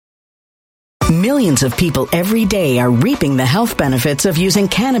Millions of people every day are reaping the health benefits of using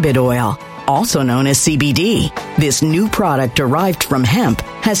cannabis oil, also known as CBD. This new product derived from hemp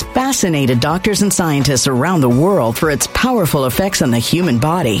has fascinated doctors and scientists around the world for its powerful effects on the human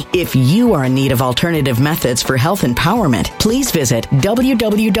body. If you are in need of alternative methods for health empowerment, please visit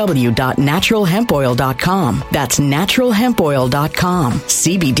www.naturalhempoil.com. That's naturalhempoil.com.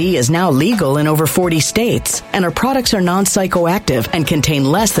 CBD is now legal in over 40 states, and our products are non-psychoactive and contain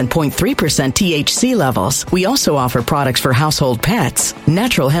less than 0.3% THC levels. We also offer products for household pets.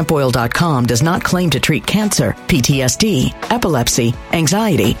 Naturalhempoil.com does not claim to treat cancer, PTSD, epilepsy,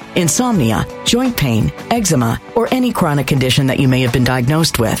 anxiety, insomnia, joint pain, eczema, or any chronic condition that you may have been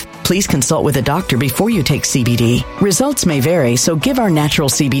diagnosed with. Please consult with a doctor before you take CBD. Results may vary, so give our natural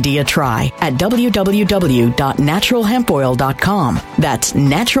CBD a try at www.naturalhempoil.com. That's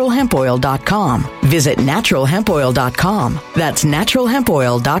naturalhempoil.com. Visit naturalhempoil.com. That's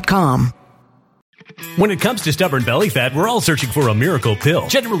naturalhempoil.com. When it comes to stubborn belly fat, we're all searching for a miracle pill.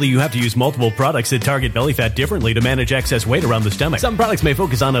 Generally, you have to use multiple products that target belly fat differently to manage excess weight around the stomach. Some products may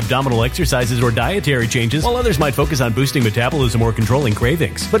focus on abdominal exercises or dietary changes, while others might focus on boosting metabolism or controlling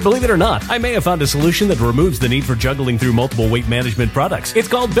cravings. But believe it or not, I may have found a solution that removes the need for juggling through multiple weight management products. It's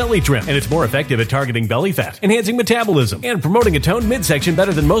called Belly Trim, and it's more effective at targeting belly fat, enhancing metabolism, and promoting a toned midsection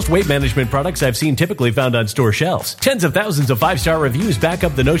better than most weight management products I've seen typically found on store shelves. Tens of thousands of 5-star reviews back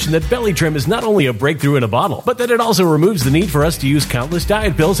up the notion that Belly Trim is not only a breakthrough in a bottle, but that it also removes the need for us to use countless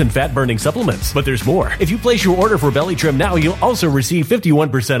diet pills and fat-burning supplements. But there's more. If you place your order for Belly Trim now, you'll also receive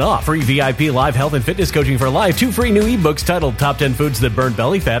 51% off, free VIP live health and fitness coaching for life, 2 free new ebooks titled Top 10 Foods That Burn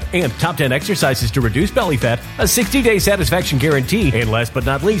Belly Fat and Top 10 Exercises to Reduce Belly Fat, a 60-day satisfaction guarantee, and last but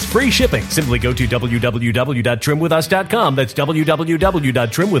not least, free shipping. Simply go to www.trimwithus.com. That's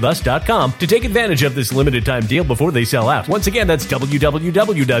www.trimwithus.com to take advantage of this limited time deal before they sell out. Once again, that's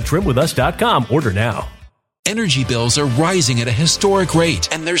www.trimwithus.com. Order now. Energy bills are rising at a historic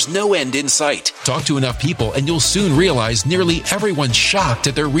rate, and there's no end in sight. Talk to enough people, and you'll soon realize nearly everyone's shocked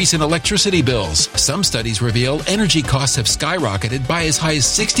at their recent electricity bills. Some studies reveal energy costs have skyrocketed by as high as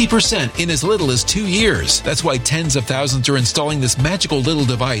 60% in as little as 2 years. That's why tens of thousands are installing this magical little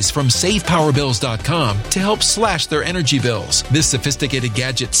device from SavePowerBills.com to help slash their energy bills. This sophisticated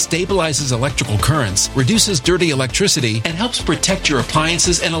gadget stabilizes electrical currents, reduces dirty electricity, and helps protect your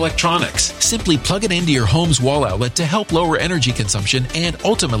appliances and electronics. Simply plug it into your home's wall outlet to help lower energy consumption and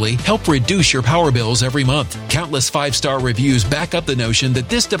ultimately help reduce your power bills every month. Countless 5-star reviews back up the notion that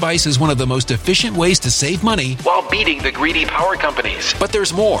this device is one of the most efficient ways to save money while beating the greedy power companies. But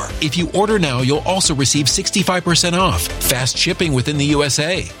there's more. If you order now, you'll also receive 65% off, fast shipping within the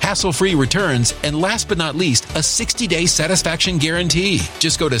USA, hassle-free returns, and last but not least, a 60-day satisfaction guarantee.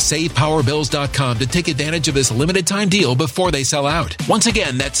 Just go to SavePowerBills.com to take advantage of this limited time deal before they sell out. Once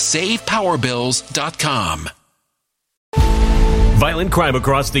again, that's SavePowerBills.com. Violent crime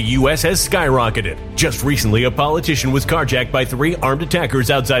across the U.S. has skyrocketed. Just recently, a politician was carjacked by 3 armed attackers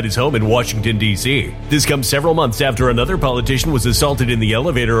outside his home in Washington, D.C. This comes several months after another politician was assaulted in the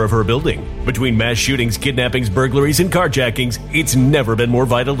elevator of her building. Between mass shootings, kidnappings, burglaries, and carjackings, it's never been more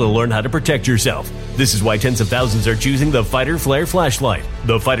vital to learn how to protect yourself. This is why tens of thousands are choosing the Fighter Flare flashlight.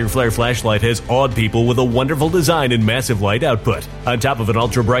 The Fighter Flare flashlight has awed people with a wonderful design and massive light output. On top of an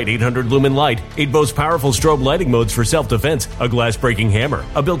ultra-bright 800-lumen light, it boasts powerful strobe lighting modes for self-defense, a glass-breaking hammer,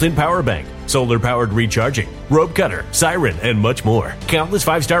 a built-in power bank, solar-powered recharging, rope cutter, siren, and much more. Countless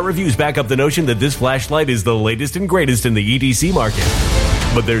 5-star reviews back up the notion that this flashlight is the latest and greatest in the EDC market.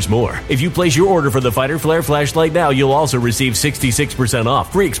 But there's more. If you place your order for the Fighter Flare flashlight now, you'll also receive 66%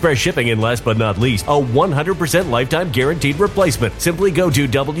 off, free express shipping, and last but not least, a 100% lifetime guaranteed replacement. Simply go to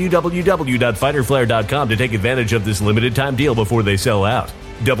www.fighterflare.com to take advantage of this limited time deal before they sell out.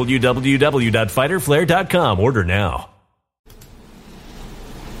 www.fighterflare.com. Order now.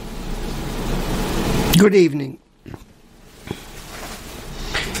 Good evening.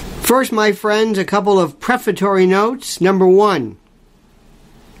 First, my friends, a couple of prefatory notes. Number 1,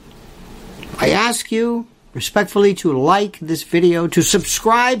 I ask you respectfully to like this video, to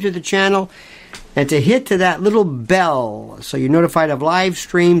subscribe to the channel, and to hit to that little bell so you're notified of live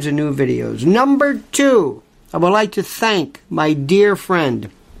streams and new videos. Number 2, I would like to thank my dear friend,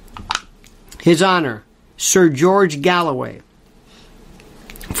 His Honor, Sir George Galloway,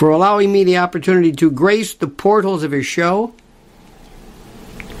 for allowing me the opportunity to grace the portals of his show.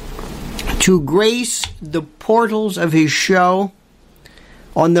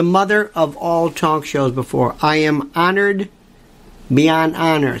 On the mother of all talk shows before. I am honored beyond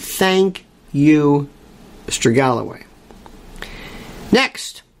honor. Thank you, Mr. Galloway.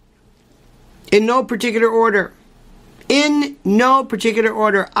 Next, in no particular order, In no particular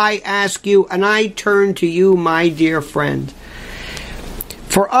order, I ask you, and I turn to you, my dear friend.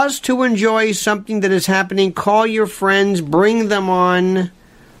 For us to enjoy something that is happening, call your friends, bring them on.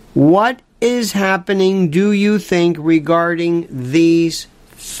 What is happening, do you think, regarding these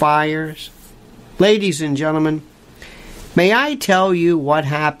fires? Ladies and gentlemen, may I tell you what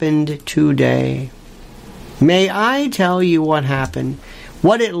happened today? May I tell you what happened?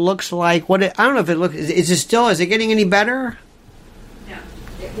 What it looks like? I don't know if it looks... is it getting any better? No.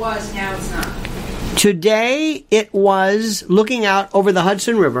 It was, now it's not. Today, it was, looking out over the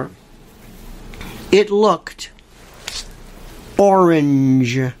Hudson River, it looked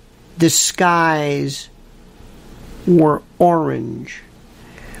orange. The skies were orange.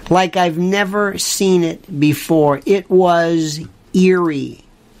 Like I've never seen it before. It was eerie.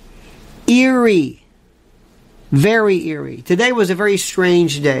 Eerie. Very eerie. Today was a very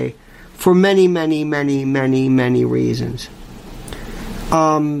strange day for many, many, many, many, many reasons.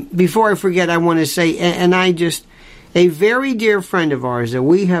 Before I forget, I want to say, a very dear friend of ours that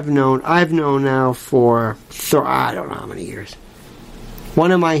I've known now for, I don't know how many years.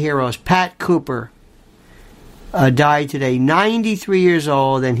 One of my heroes, Pat Cooper, died today, 93 years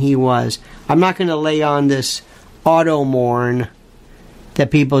old, and he was. I'm not going to lay on this auto mourn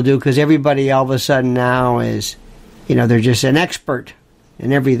that people do, because everybody all of a sudden now is, they're just an expert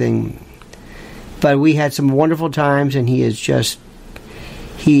in everything. But we had some wonderful times, and he is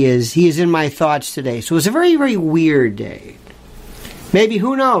in my thoughts today. So it's a very, very weird day. Maybe,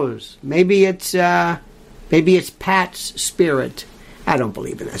 who knows? Maybe it's Pat's spirit. I don't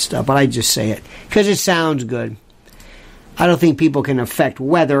believe in that stuff, but I just say it because it sounds good. I don't think people can affect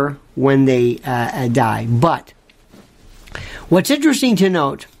weather when they die. But what's interesting to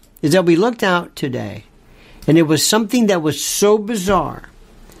note is that we looked out today, and it was something that was so bizarre.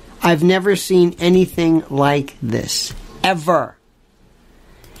 I've never seen anything like this, ever.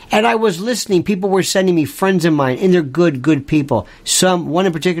 And I was listening. People were sending me, friends of mine, and they're good, good people. One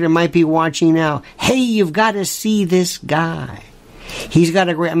in particular might be watching now. Hey, you've got to see this guy. He's got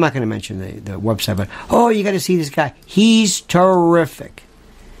a great... I'm not going to mention the website, but... Oh, you got to see this guy. He's terrific.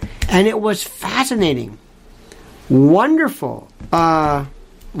 And it was fascinating. Wonderful.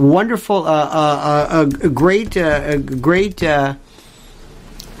 Great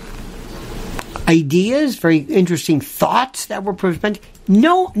ideas, very interesting thoughts that were presented.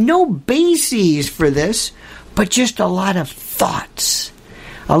 No bases for this, but just a lot of thoughts,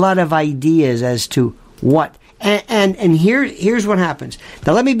 a lot of ideas as to what. And here's what happens.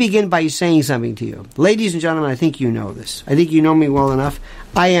 Now let me begin by saying something to you. Ladies and gentlemen, I think you know this. I think you know me well enough.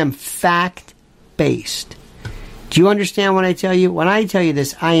 I am fact-based. Do you understand what I tell you? When I tell you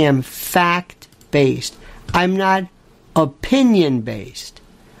this, I am fact-based. I'm not opinion-based.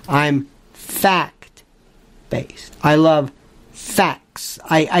 I'm fact-based. I love facts.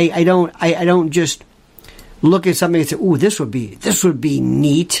 I don't just look at something and say, "Ooh, this would be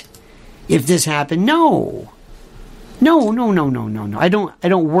neat if this happened." No. I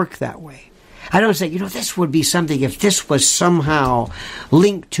don't work that way. I don't say, this would be something if this was somehow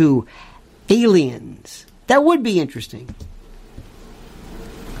linked to aliens. That would be interesting.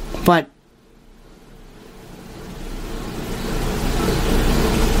 But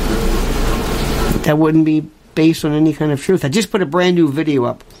that wouldn't be based on any kind of truth. I just put a brand new video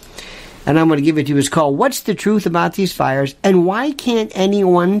up, and I'm going to give it to you. It's called, "What's the Truth About These Fires, and Why Can't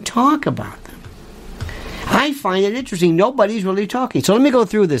Anyone Talk About Them?" I find it interesting. Nobody's really talking. So let me go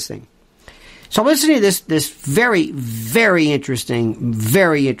through this thing. So listen to this very, very interesting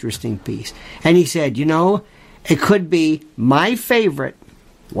piece. And he said, it could be my favorite,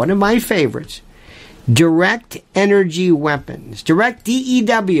 one of my favorites, direct energy weapons. Direct,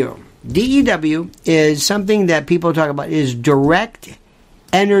 DEW. DEW is something that people talk about, is direct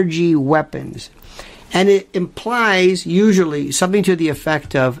energy weapons. And it implies usually something to the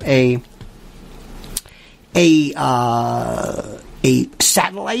effect of a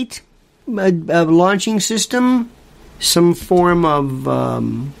satellite launching system, some form of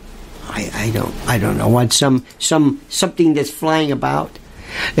I don't know what, something that's flying about.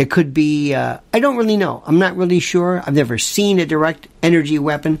 It could be I don't really know. I'm not really sure. I've never seen a direct energy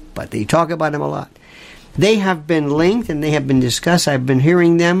weapon, but they talk about them a lot. They have been linked and they have been discussed. I've been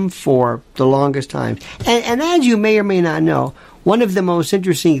hearing them for the longest time. And as you may or may not know, one of the most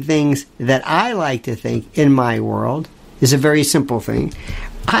interesting things that I like to think in my world is a very simple thing.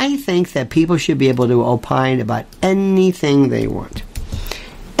 I think that people should be able to opine about anything they want.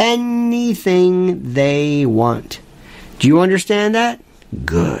 Anything they want. Do you understand that?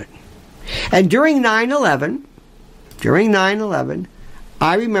 Good. And during 9/11,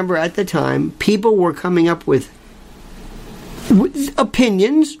 I remember at the time, people were coming up with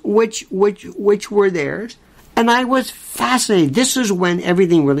opinions, which were theirs, and I was fascinated. This is when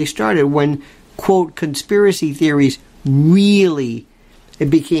everything really started, when, quote, conspiracy theories really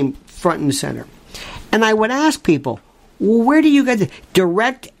became front and center. And I would ask people, well, where do you get the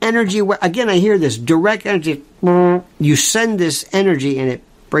direct energy? Again, I hear this, direct energy. You send this energy and it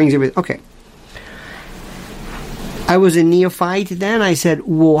brings everything. Okay. I was a neophyte then. I said,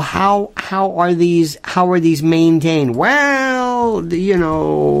 well, how are these maintained? Well,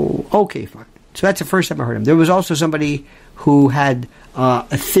 okay, fine. So that's the first time I heard him. There was also somebody who had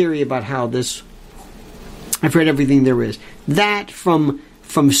a theory about how this. I've read everything there is. That from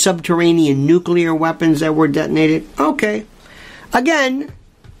subterranean nuclear weapons that were detonated. Okay. Again,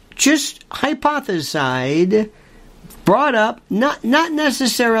 just hypothesized, brought up, not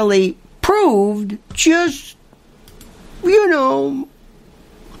necessarily proved, just,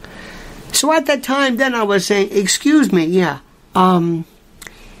 So at that time, then I was saying, excuse me,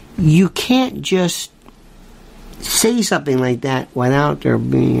 you can't just say something like that without there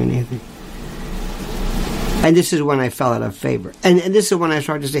being anything. And this is when I fell out of favor. And this is when I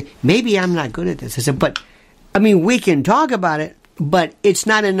started to say, maybe I'm not good at this. I said, we can talk about it, but it's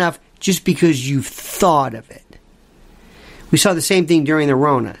not enough just because you've thought of it. We saw the same thing during the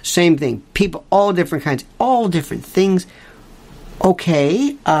Rona. Same thing. People, all different kinds, all different things.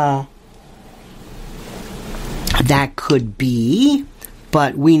 Okay, that could be,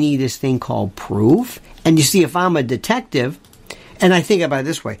 but we need this thing called proof. And you see, if I'm a detective, and I think about it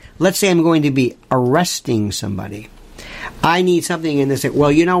this way. Let's say I'm going to be arresting somebody. I need something in this.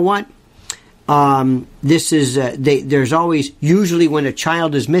 Well, you know what? This is, there's always, usually when a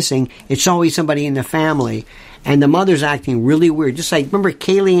child is missing, it's always somebody in the family. And the mother's acting really weird. Just like, remember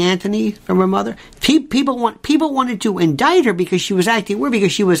Kaylee Anthony from her mother? People wanted to indict her because she was acting weird,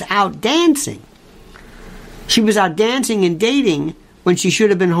 because she was out dancing. She was out dancing and dating when she should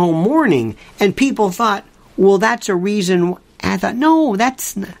have been home mourning. And people thought, well, that's a reason. I thought, no,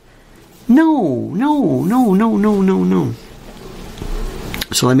 that's not. No.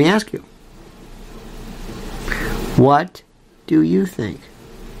 So let me ask you. What do you think?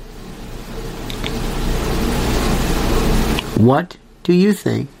 What do you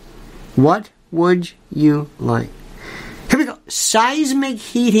think? What would you like? Here we go. Seismic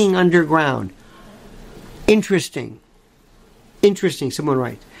heating underground. Interesting. Someone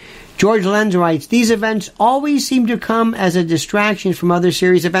writes. George Lenz writes, these events always seem to come as a distraction from other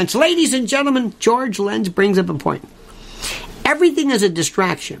series events. Ladies and gentlemen, George Lenz brings up a point. Everything is a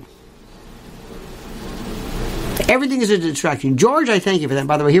distraction. Everything is a distraction. George, I thank you for that.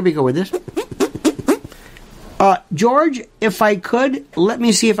 By the way, here we go with this. George, if I could, let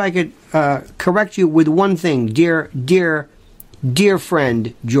me see if I could correct you with one thing. Dear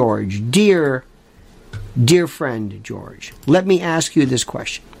friend George. Dear friend George. Let me ask you this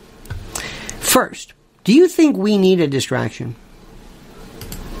question. First, do you think we need a distraction?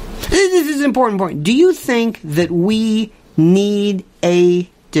 This is an important point. Do you think that we need a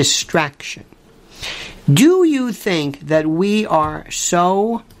distraction? Do you think that we are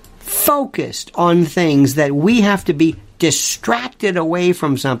so focused on things that we have to be distracted away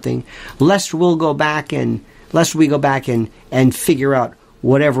from something, lest we go back and figure out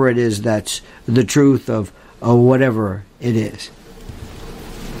whatever it is that's the truth of whatever it is?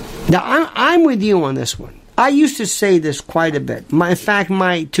 Now, I'm with you on this one. I used to say this quite a bit. In fact,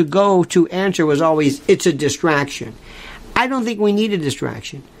 my to-go-to answer was always, it's a distraction. I don't think we need a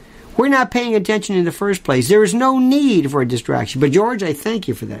distraction. We're not paying attention in the first place. There is no need for a distraction. But, George, I thank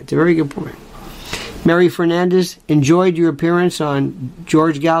you for that. It's a very good point. Mary Fernandez, enjoyed your appearance on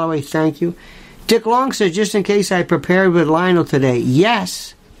George Galloway. Thank you. Dick Long says, just in case I prepared with Lionel today.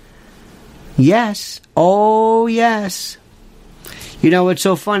 Yes. Oh, yes. It's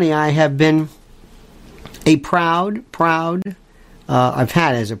so funny. I have been a proud, I've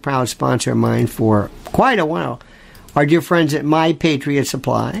had as a proud sponsor of mine for quite a while, our dear friends at My Patriot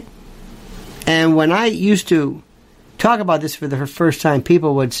Supply. And when I used to talk about this for the first time,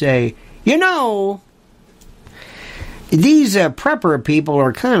 people would say, these prepper people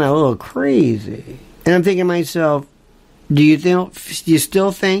are kind of a little crazy. And I'm thinking to myself, do you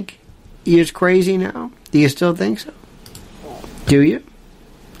still think you're crazy now? Do you still think so? Do you?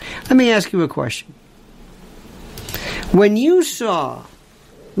 Let me ask you a question. When you saw,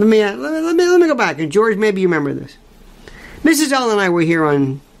 let me go back, and George, maybe you remember this. Mrs. L and I were here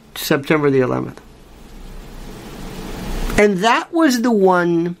on September the 11th. And that was the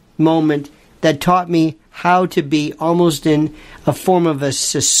one moment that taught me how to be almost in a form of a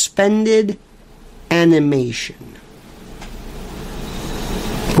suspended animation.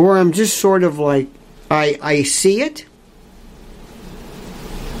 Where I'm just sort of like, I see it,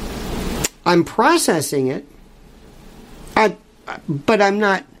 I'm processing it, but I'm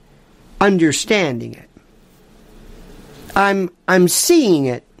not understanding it. I'm seeing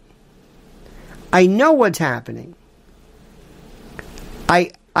it. I know what's happening.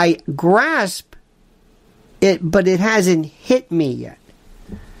 I grasp it, but it hasn't hit me yet.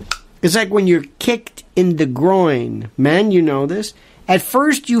 It's like when you're kicked in the groin. Men, you know this. At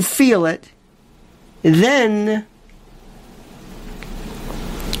first you feel it, then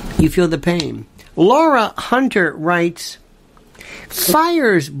you feel the pain. Laura Hunter writes,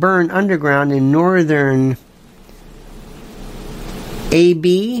 fires burn underground in northern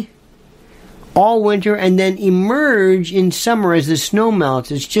AB all winter and then emerge in summer as the snow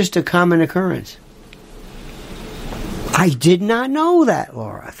melts. It's just a common occurrence. I did not know that,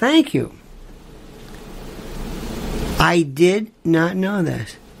 Laura. Thank you. I did not know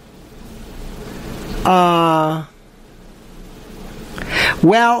this.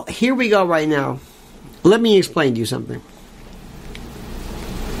 Well, here we go right now. Let me explain to you something.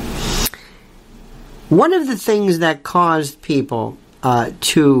 One of the things that caused people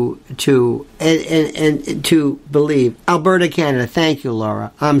to believe, Alberta, Canada. Thank you,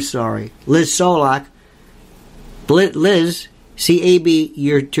 Laura. I'm sorry, Liz Solak. Liz, CAB,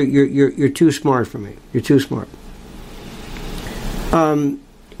 you're too smart for me. You're too smart.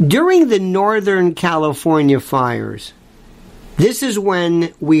 During the Northern California fires, this is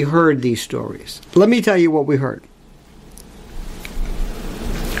when we heard these stories. Let me tell you what we heard.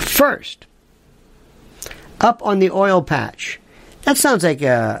 First, up on the oil patch. That sounds like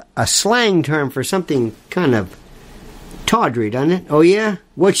a slang term for something kind of tawdry, doesn't it? Oh, yeah?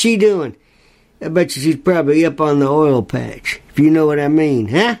 What's she doing? I bet you she's probably up on the oil patch, if you know what I mean,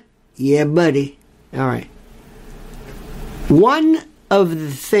 huh? Yeah, buddy. All right. One of the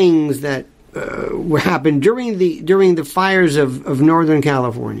things that happened during the fires of Northern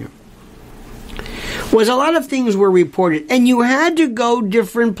California was a lot of things were reported, and you had to go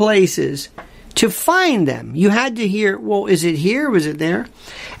different places to find them. You had to hear, well, is it here? Was it there?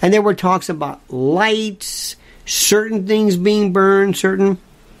 And there were talks about lights, certain things being burned,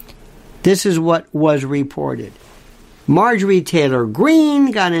 This is what was reported. Marjorie Taylor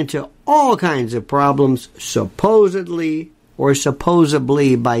Greene got into all kinds of problems, supposedly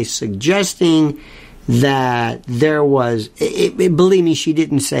by suggesting that there was, believe me, she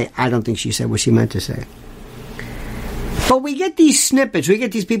didn't say, I don't think she said what she meant to say. But we get these snippets, we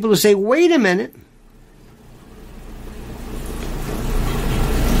get these people who say, wait a minute.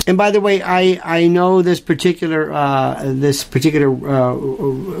 And by the way, I know this particular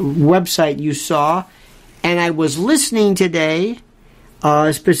website you saw, and I was listening today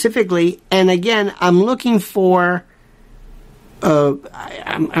specifically, and again, I'm looking for,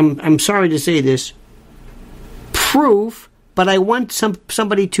 I'm sorry to say this, proof, but I want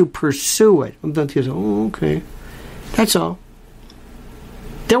somebody to pursue it. I'm going to say, oh, okay. That's all.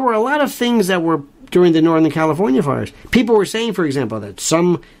 There were a lot of things that were during the Northern California fires. People were saying, for example, that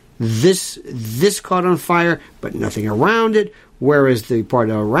this caught on fire, but nothing around it, whereas the part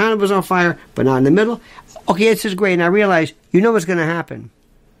around it was on fire, but not in the middle. Okay, this is great, and I realize, you know what's going to happen.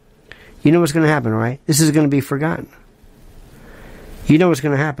 You know what's going to happen, right? This is going to be forgotten. You know what's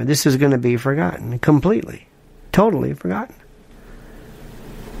going to happen. This is going to be forgotten completely. Totally forgotten.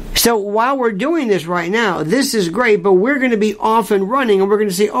 So while we're doing this right now, this is great, but we're going to be off and running, and we're going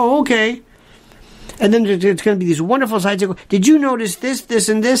to say, oh, okay. And then there's going to be these wonderful sites that go, did you notice this, this,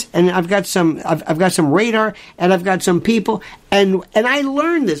 and this? And I've got some radar, and I've got some people, and I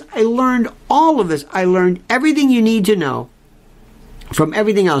learned this. I learned all of this. I learned everything you need to know from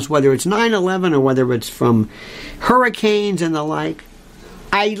everything else, whether it's 9/11 or whether it's from hurricanes and the like.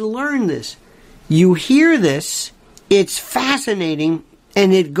 I learned this. You hear this, it's fascinating,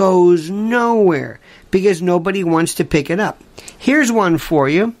 and it goes nowhere because nobody wants to pick it up. Here's one for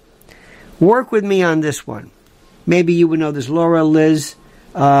you. Work with me on this one. Maybe you would know this. Laura, Liz,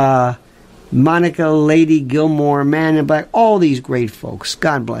 Monica, Lady, Gilmore, Man in Black, all these great folks.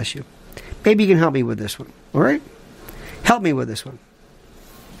 God bless you. Maybe you can help me with this one. All right? Help me with this one.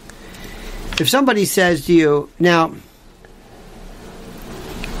 If somebody says to you, now,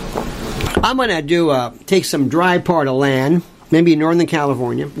 I'm going to take some dry part of land, maybe in Northern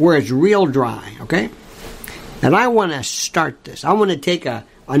California, where it's real dry, okay? And I want to start this. I want to take a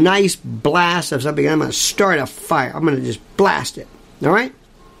nice blast of something. I'm going to start a fire. I'm going to just blast it. All right?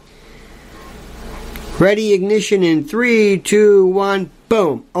 Ready, ignition in 3, 2, 1,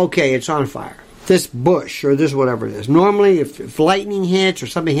 boom. Okay, it's on fire. This bush or this whatever it is. Normally, if lightning hits or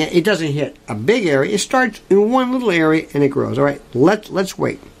something hits, it doesn't hit a big area. It starts in one little area and it grows. All right, let's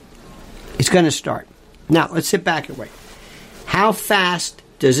wait. It's going to start. Now, let's sit back and wait. How fast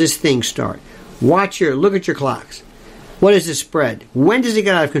does this thing start? Look at your clocks. What is the spread? When does it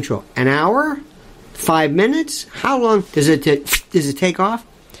get out of control? An hour? 5 minutes? How long does it take off?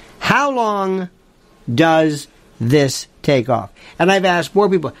 How long does this take off? And I've asked more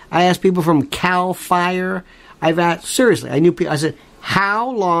people. I asked people from Cal Fire. I've asked, seriously, I said, how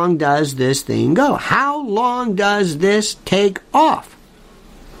long does this thing go? How long does this take off?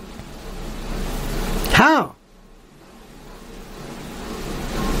 How?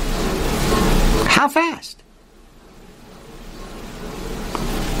 How fast?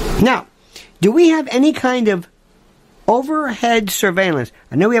 Now, do we have any kind of overhead surveillance?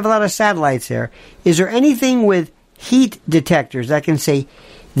 I know we have a lot of satellites there. Is there anything with heat detectors that can say,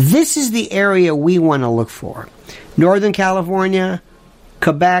 this is the area we want to look for? Northern California,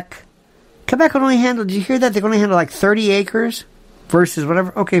 Quebec. Quebec would only handle, did you hear that? They can only handle like 30 acres versus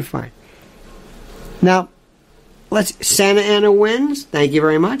whatever. Okay, fine. Now, Santa Ana winds. Thank you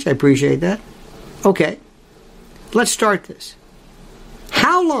very much. I appreciate that. Okay. Let's start this.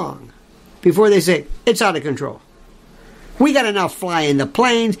 How long before they say, it's out of control? We got to now fly in the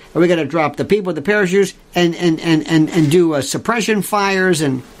planes, or we got to drop the people with the parachutes and do suppression fires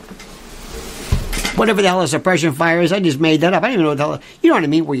and whatever the hell a suppression fire is. I just made that up. I don't even know what the hell. You know what I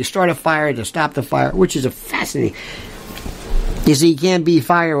mean? Where you start a fire to stop the fire, which is a fascinating. You see, you can't be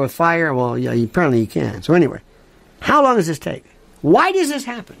fire with fire. Well, yeah, apparently you can. So anyway, how long does this take? Why does this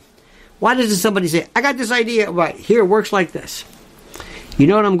happen? Why does somebody say, I got this idea, right, here it works like this. You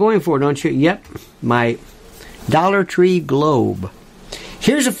know what I'm going for, don't you? Yep, my Dollar Tree globe.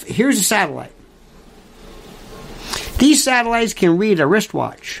 Here's a satellite. These satellites can read a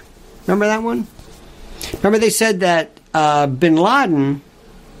wristwatch. Remember that one? Remember they said that Bin Laden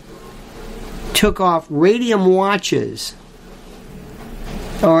took off radium watches,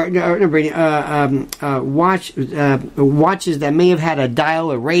 watches that may have had a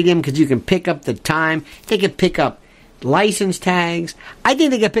dial of radium because you can pick up the time. They could pick up license tags. I think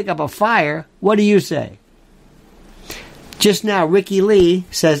they could pick up a fire. What do you say? Just now, Ricky Lee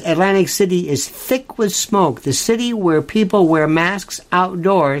says Atlantic City is thick with smoke. The city where people wear masks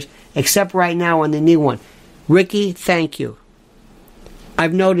outdoors, except right now when they need one. Ricky, thank you.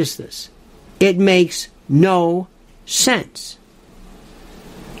 I've noticed this. It makes no sense.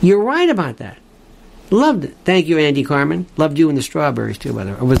 You're right about that. Loved it. Thank you, Andy Carmen. Loved you and the strawberries, too, by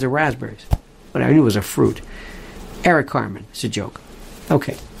the way. Or was it raspberries? But I knew it was a fruit. Eric Carmen. It's a joke.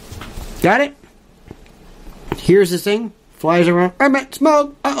 Okay. Got it? Here's the thing. Flies around. I meant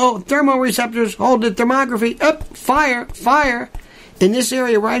smoke. Uh-oh. Thermoreceptors. Hold it. Thermography. Up. Fire. Fire. In this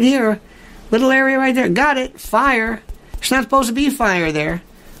area right here. Little area right there. Got it. Fire. It's not supposed to be fire there.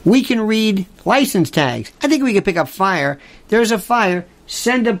 We can read license tags. I think we can pick up fire. There's a fire.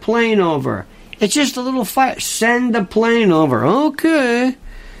 Send a plane over. It's just a little fire. Send the plane over. Okay.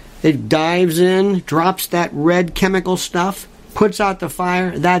 It dives in, drops that red chemical stuff, puts out the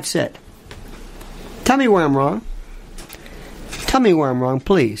fire. That's it. Tell me where I'm wrong. Tell me where I'm wrong,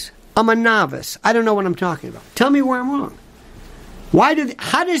 please. I'm a novice. I don't know what I'm talking about. Tell me where I'm wrong.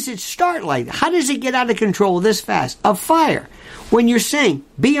 How does it start like that? How does it get out of control this fast? A fire. When you're saying,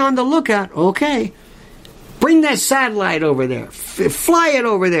 be on the lookout, okay. Bring that satellite over there. Fly it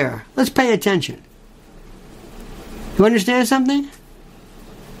over there. Let's pay attention. You understand something?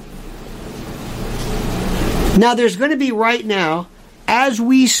 Now, there's going to be right now, as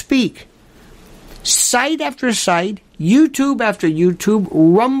we speak, site after site, YouTube after YouTube,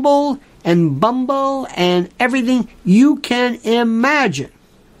 Rumble and Bumble and everything you can imagine.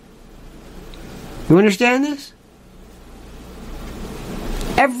 You understand this?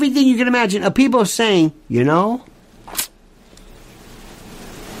 Everything you can imagine of people saying, you know,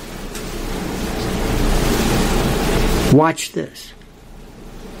 watch this.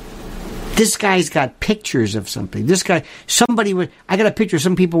 This guy's got pictures of something. I got a picture.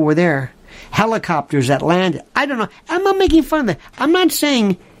 Some people were there. Helicopters that landed. I don't know. I'm not making fun of that.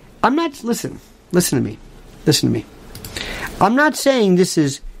 Listen to me. I'm not saying this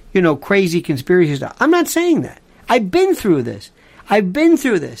is, crazy conspiracy stuff. I'm not saying that. I've been through this. I've been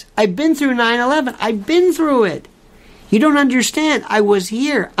through 9/11. I've been through it. You don't understand. I was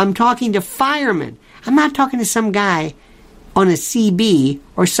here. I'm talking to firemen. I'm not talking to some guy on a CB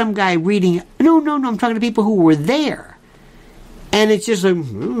or some guy reading. No. I'm talking to people who were there. And it's just like,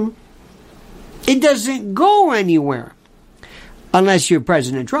 it doesn't go anywhere. Unless you're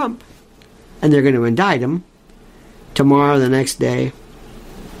President Trump and they're going to indict him tomorrow, the next day.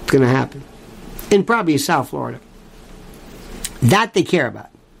 It's going to happen. In probably South Florida. That they care about.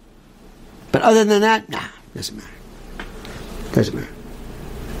 But other than that, doesn't matter. Doesn't matter.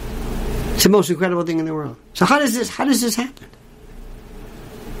 It's the most incredible thing in the world. So how does this happen?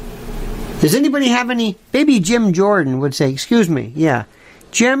 Does anybody have any? Maybe Jim Jordan would say, excuse me, yeah.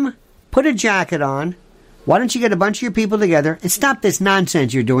 Jim, put a jacket on. Why don't you get a bunch of your people together and stop this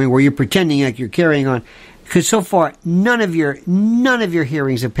nonsense you're doing where you're pretending like you're carrying on? Because so far, none of your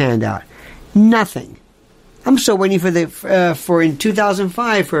hearings have panned out. Nothing. I'm still waiting for in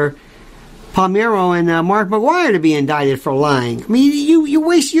 2005 for Palmero and Mark McGuire to be indicted for lying. I mean, you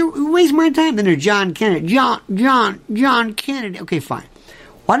waste my time. Then there's John Kennedy. John Kennedy. Okay, fine.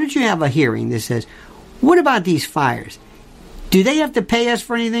 Why don't you have a hearing that says, what about these fires? Do they have to pay us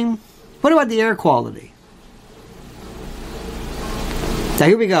for anything? What about the air quality? Now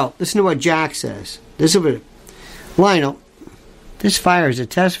here we go. Listen to what Jack says. Lionel, this fire is a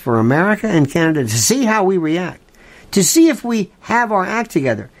test for America and Canada to see how we react, to see if we have our act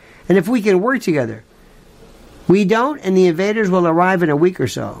together, and if we can work together. We don't, and the invaders will arrive in a week or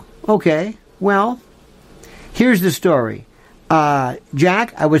so. Okay, well, here's the story.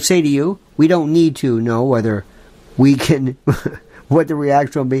 Jack, I would say to you, we don't need to know whether we can, what the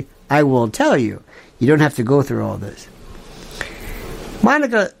reaction will be. I will tell you. You don't have to go through all this.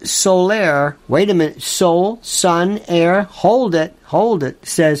 Monica Soler, wait a minute, Sol, Sun, Air, hold it,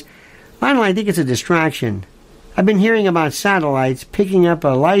 says, finally, I think it's a distraction. I've been hearing about satellites picking up a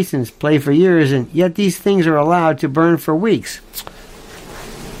license plate for years, and yet these things are allowed to burn for weeks.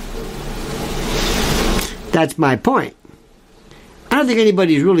 That's my point. I don't think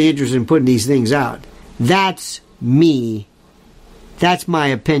anybody's really interested in putting these things out. That's me. That's my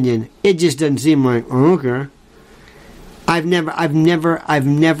opinion. It just doesn't seem like, oh, okay. I've never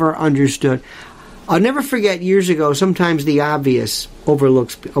understood. I'll never forget years ago, sometimes the obvious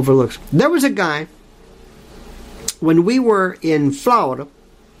overlooks. There was a guy, when we were in Florida,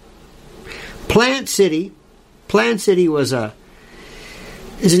 Plant City is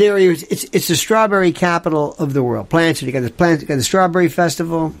an area, it's the strawberry capital of the world. Plant City, got the Strawberry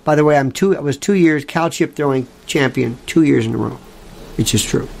Festival. By the way, I was 2 years cow chip throwing champion, 2 years in a row. It's just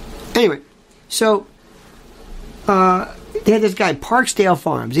true. Anyway, so, they had this guy, Parksdale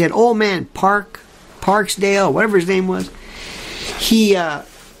Farms. He had old man Parksdale, whatever his name was. He,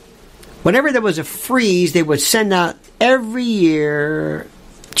 whenever there was a freeze, they would send out every year,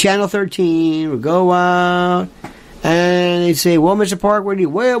 Channel 13 would go out, and they'd say, well, Mr. Park, what do you?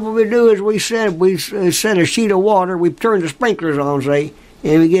 Well, what we do is we send a sheet of water, we turn the sprinklers on, say,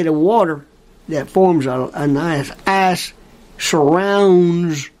 and we get a water that forms a nice ice,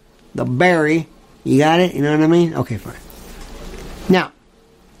 surrounds the berry. You got it? You know what I mean? Okay, fine. Now,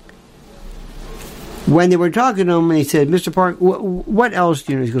 when they were talking to him, and he said, Mr. Park, what else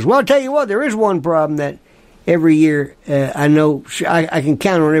do you know? He goes, well, I'll tell you what, there is one problem that every year, I know, I can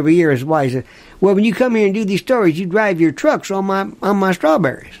count on every year. Is why. He said, well, when you come here and do these stories, you drive your trucks on my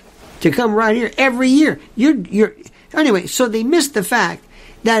strawberries to come right here every year. Anyway, so they missed the fact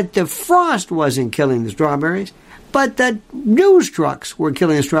that the frost wasn't killing the strawberries, but the news trucks were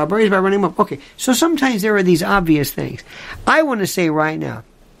killing the strawberries by running them up. Okay, so sometimes there are these obvious things. I want to say right now,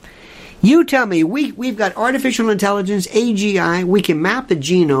 you tell me, we've got artificial intelligence, AGI, we can map the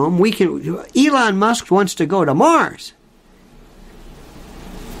genome, Elon Musk wants to go to Mars.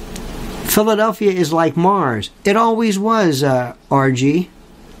 Philadelphia is like Mars. It always was, RG.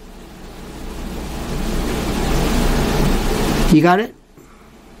 You got it?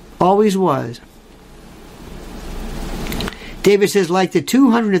 Always was. David says, like the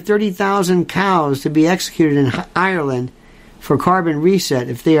 230,000 cows to be executed in Ireland for carbon reset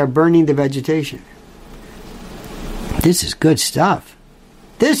if they are burning the vegetation. This is good stuff.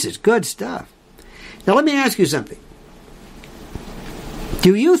 This is good stuff. Now let me ask you something.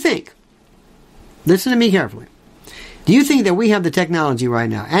 Do you think, listen to me carefully, do you think that we have the technology right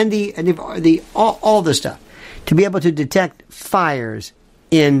now and all the stuff to be able to detect fires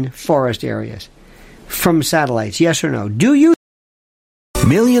in forest areas from satellites? Yes or no? Do you?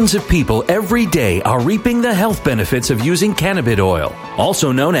 Millions of people every day are reaping the health benefits of using cannabis oil,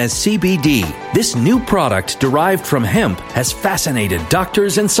 also known as CBD. This new product derived from hemp has fascinated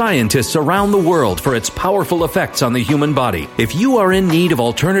doctors and scientists around the world for its powerful effects on the human body. If you are in need of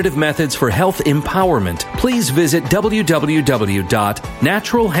alternative methods for health empowerment, please visit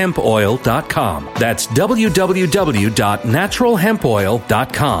www.naturalhempoil.com. That's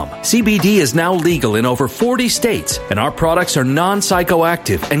www.naturalhempoil.com. CBD is now legal in over 40 states, and our products are non-psychoactive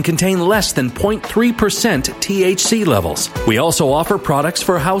active and contain less than 0.3% THC levels. We also offer products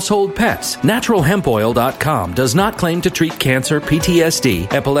for household pets. NaturalHempOil.com does not claim to treat cancer,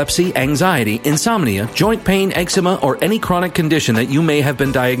 PTSD, epilepsy, anxiety, insomnia, joint pain, eczema, or any chronic condition that you may have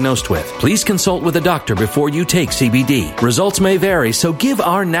been diagnosed with. Please consult with a doctor before you take CBD. Results may vary, so give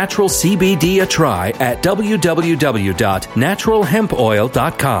our natural CBD a try at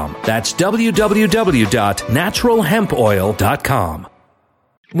www.naturalhempoil.com. That's www.naturalhempoil.com.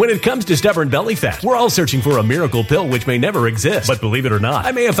 When it comes to stubborn belly fat, we're all searching for a miracle pill which may never exist. But believe it or not,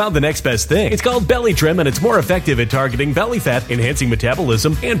 I may have found the next best thing. It's called Belly Trim, and it's more effective at targeting belly fat, enhancing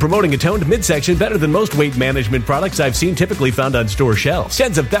metabolism, and promoting a toned midsection better than most weight management products I've seen typically found on store shelves.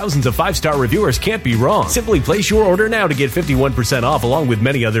 Tens of thousands of 5-star reviewers can't be wrong. Simply place your order now to get 51% off along with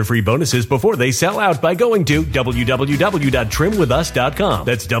many other free bonuses before they sell out by going to www.trimwithus.com.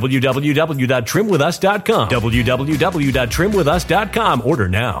 That's www.trimwithus.com. www.trimwithus.com. Order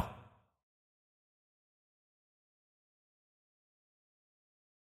now.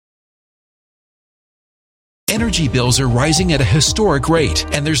 Energy bills are rising at a historic rate,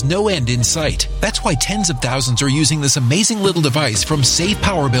 and there's no end in sight. That's why tens of thousands are using this amazing little device from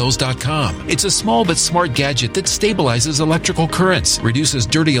SavePowerBills.com. It's a small but smart gadget that stabilizes electrical currents, reduces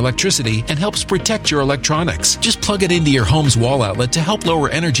dirty electricity, and helps protect your electronics. Just plug it into your home's wall outlet to help lower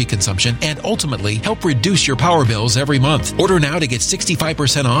energy consumption and ultimately help reduce your power bills every month. Order now to get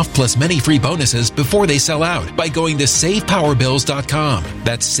 65% off plus many free bonuses before they sell out by going to SavePowerBills.com.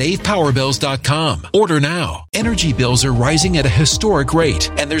 That's SavePowerBills.com. Order now. Energy bills are rising at a historic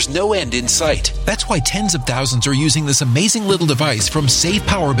rate, and there's no end in sight. That's why tens of thousands are using this amazing little device from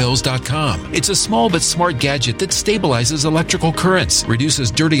SavePowerBills.com. It's a small but smart gadget that stabilizes electrical currents,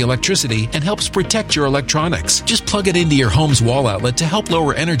 reduces dirty electricity, and helps protect your electronics. Just plug it into your home's wall outlet to help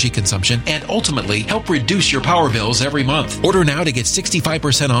lower energy consumption and ultimately help reduce your power bills every month. Order now to get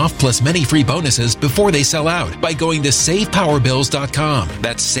 65% off plus many free bonuses before they sell out by going to SavePowerBills.com.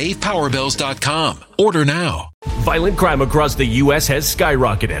 That's SavePowerBills.com. Order now. Violent crime across the U.S. has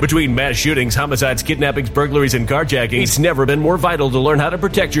skyrocketed. Between mass shootings, homicides, kidnappings, burglaries, and carjackings, it's never been more vital to learn how to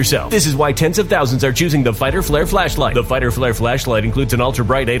protect yourself. This is why tens of thousands are choosing the Fighter Flare flashlight. The Fighter Flare flashlight includes an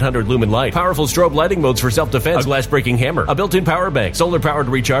ultra-bright 800-lumen light, powerful strobe lighting modes for self-defense, a glass-breaking hammer, a built-in power bank, solar-powered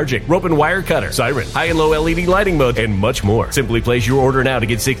recharging, rope and wire cutter, siren, high and low LED lighting mode, and much more. Simply place your order now to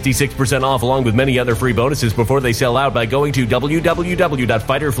get 66% off along with many other free bonuses before they sell out by going to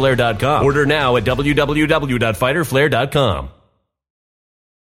www.fighterflare.com. Order now at www.fighterflare.com.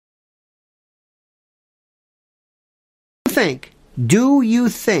 Do you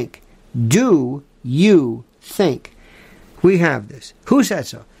think we have this? Who said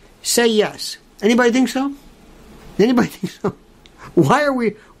so? Say yes. Anybody think so? Anybody think so? Why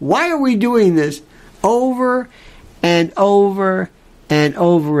are we doing this over and over and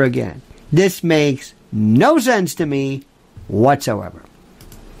over again? This makes no sense to me whatsoever.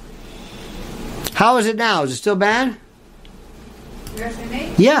 How is it now? Is it still bad? You're asking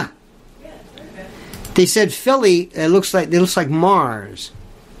me? Yeah. Yeah, it's very bad. They said Philly, it looks like Mars.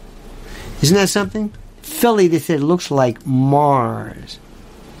 Isn't that something? Philly, they said, looks like Mars.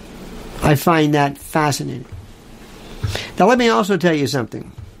 I find that fascinating. Now let me also tell you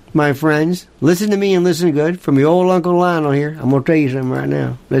something. My friends, listen to me and listen good. From your old Uncle Lionel here, I'm going to tell you something right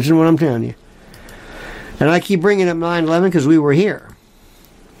now. Listen to what I'm telling you. And I keep bringing up 9/11 because we were here.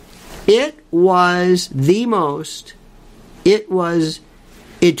 It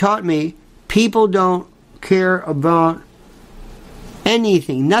taught me people don't care about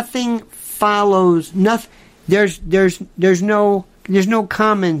anything. Nothing follows, nothing. There's no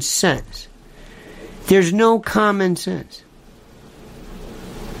common sense. There's no common sense.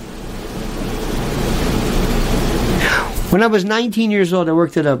 When I was 19 years old, I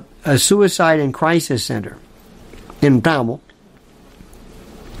worked at a suicide and crisis center in Tamil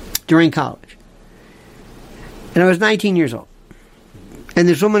during college. And I was 19 years old. And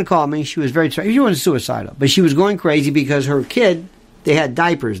this woman called me. She was very sorry. She wasn't suicidal, but she was going crazy because her kid, they had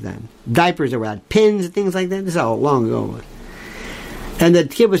diapers then. Diapers that had pins and things like that. This is how long ago it was. And the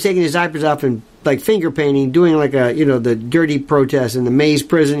kid was taking his diapers off and like finger painting, doing like the dirty protest in the Maze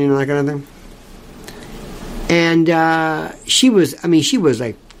prison, that kind of thing. And she was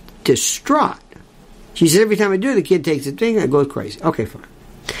like distraught. She said, every time I do, the kid takes the thing and it goes crazy. Okay, fine.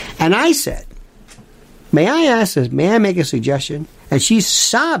 And I said, may I make a suggestion? And she's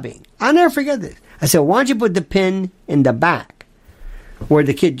sobbing. I'll never forget this. I said, why don't you put the pin in the back? Where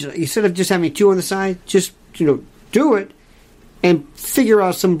the kid, instead of just having two on the side, just, do it and figure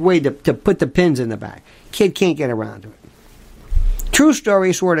out some way to put the pins in the back. Kid can't get around to it. True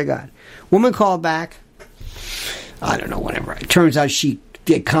story, swear to God. Woman called back. I don't know, whatever. It turns out she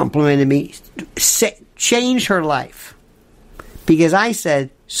complimented me, changed her life. Because I said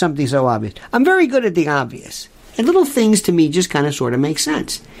something so obvious. I'm very good at the obvious. And little things to me just kind of sort of make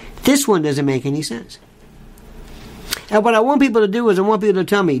sense. This one doesn't make any sense. And what I want people to do is I want people to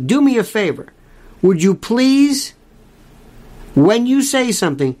tell me, do me a favor. Would you please, when you say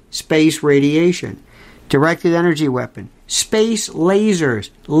something, space radiation, directed energy weapon, space lasers,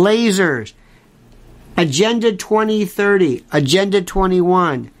 Agenda 2030, Agenda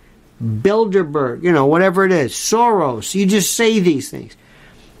 21, Bilderberg, whatever it is, Soros, you just say these things.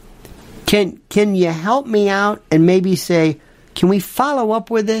 Can you help me out and maybe say, can we follow up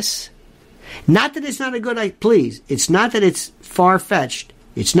with this? Not that it's not a good idea, please. It's not that it's far-fetched.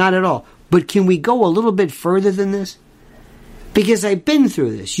 It's not at all. But can we go a little bit further than this? Because I've been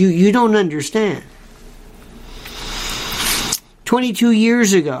through this. You don't understand. 22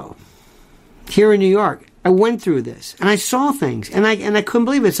 years ago, here in New York, I went through this, and I saw things, and I couldn't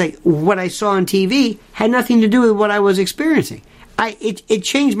believe it. It's like what I saw on TV had nothing to do with what I was experiencing. It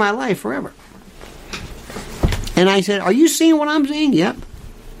changed my life forever. And I said, are you seeing what I'm seeing? Yep.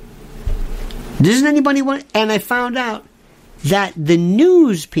 Doesn't anybody want... And I found out that the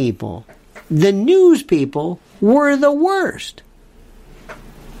news people were the worst.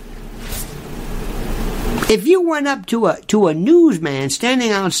 If you went up to a newsman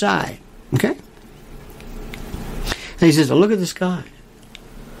standing outside, okay? And he says, oh, look at the sky.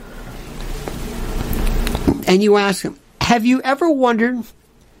 And you ask him, have you ever wondered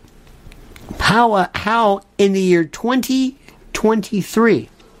how in the year 2023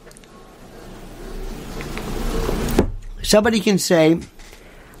 somebody can say,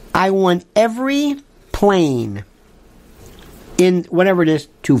 I want every plane in whatever it is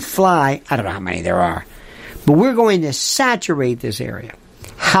to fly, I don't know how many there are, but we're going to saturate this area.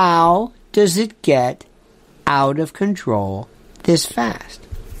 How does it get out of control this fast?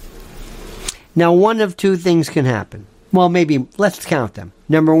 Now, one of two things can happen. Well, maybe, let's count them.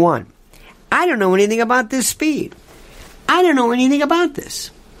 Number one, I don't know anything about this speed. I don't know anything about this.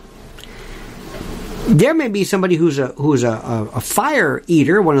 There may be somebody who's a fire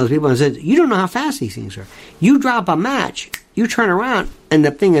eater, one of those people, and says, you don't know how fast these things are. You drop a match, you turn around, and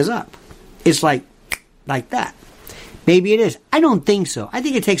the thing is up. It's like that. Maybe it is. I don't think so. I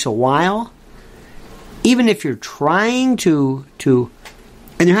think it takes a while. Even if you're trying to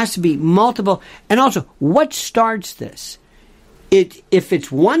and there has to be multiple, and also, what starts this? If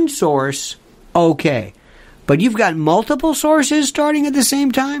it's one source, okay. But you've got multiple sources starting at the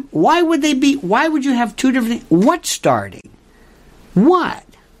same time? Why would you have two different things? What's starting? What?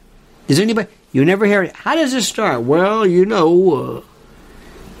 Is anybody, you never hear it. How does this start? Well, well,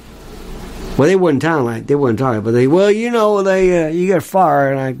 they wouldn't talk like, but you get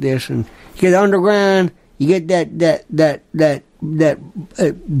fire like this, and you get underground, you get that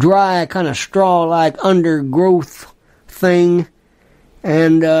dry kind of straw-like undergrowth thing,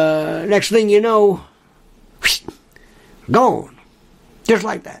 and next thing you know, gone. Just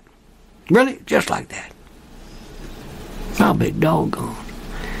like that. Really? Just like that. I'll be doggone.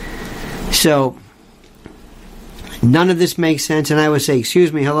 So, none of this makes sense, and I would say,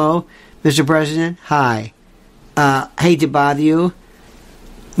 excuse me, hello, Mr. President, hi. Hate to bother you.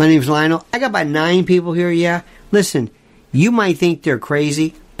 My name's Lionel. I got about 9 people here, yeah. Listen, you might think they're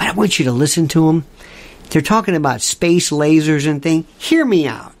crazy, but I want you to listen to them. They're talking about space lasers and things. Hear me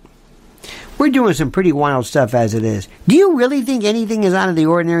out. We're doing some pretty wild stuff as it is. Do you really think anything is out of the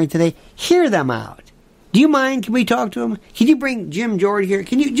ordinary today? Hear them out. Do you mind? Can we talk to them? Can you bring Jim George here?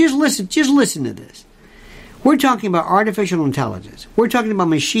 Can you just listen to this? We're talking about artificial intelligence. We're talking about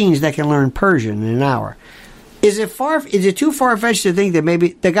machines that can learn Persian in an hour. Is it too far-fetched to think that maybe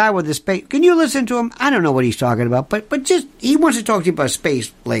the guy with the space... Can you listen to him? I don't know what he's talking about, but just... He wants to talk to you about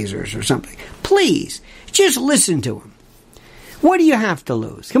space lasers or something. Please, just listen to him. What do you have to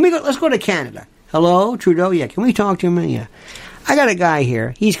lose? Can we go? Let's go to Canada. Hello, Trudeau? Yeah, can we talk to him? Yeah. I got a guy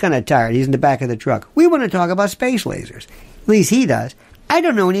here. He's kind of tired. He's in the back of the truck. We want to talk about space lasers. At least he does. I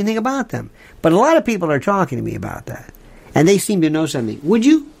don't know anything about them. But a lot of people are talking to me about that. And they seem to know something. Would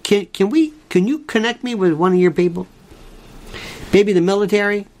you... Can you connect me with one of your people? Maybe the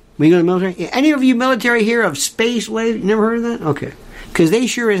military? We go to the military? Any of you military here of space lasers? Never heard of that? Okay. Because they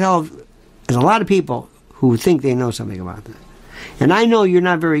sure as hell... There's a lot of people who think they know something about that. And I know you're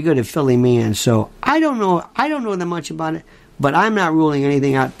not very good at filling me in, so I don't know that much about it, but I'm not ruling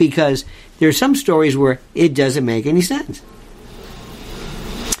anything out because there's some stories where it doesn't make any sense.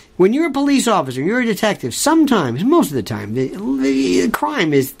 When you're a police officer, you're a detective, sometimes, most of the time, the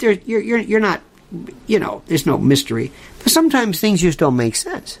crime is, you're not, there's no mystery, but sometimes things just don't make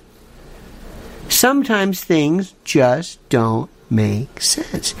sense. Sometimes things just don't make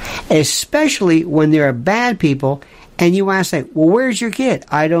sense. Especially when there are bad people and you ask, like, well, where's your kid?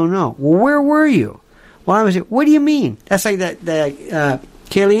 I don't know. Well, where were you? Well, I was like, what do you mean? That's like that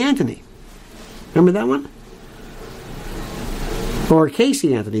Kaylee Anthony. Remember that one? Or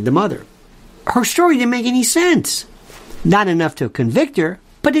Casey Anthony, the mother. Her story didn't make any sense. Not enough to convict her,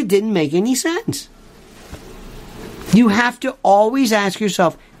 but it didn't make any sense. You have to always ask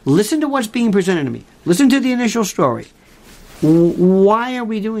yourself, listen to what's being presented to me. Listen to the initial story. Why are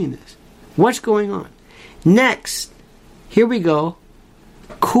we doing this? What's going on? Next, here we go.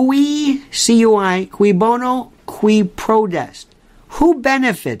 Cui bono, qui prodest. Who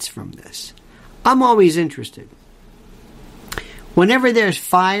benefits from this? I'm always interested. Whenever there's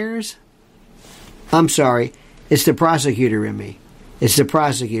fires, I'm sorry, it's the prosecutor in me. It's the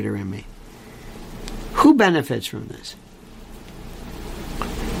prosecutor in me. Who benefits from this?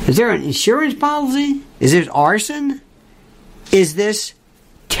 Is there an insurance policy? Is it arson? Is this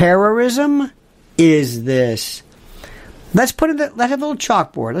terrorism? Is this... Let's have a little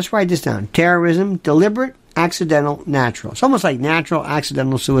chalkboard. Let's write this down. Terrorism, deliberate, accidental, natural. It's almost like natural,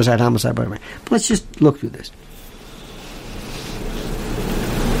 accidental, suicide, homicide, whatever. But let's just look through this.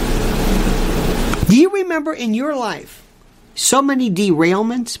 Do you remember in your life so many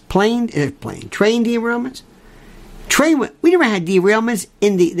derailments, train derailments? We never had derailments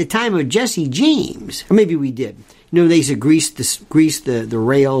in the time of Jesse James. Or maybe we did. You know, they used to grease the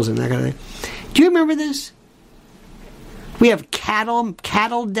rails and that kind of thing. Do you remember this? We have cattle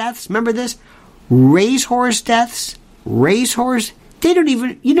deaths. Remember this? Racehorse deaths. They don't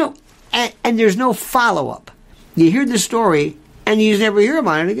even, and there's no follow-up. You hear the story, and you just never hear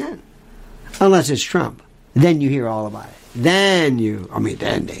about it again. Unless it's Trump. Then you hear all about it. Then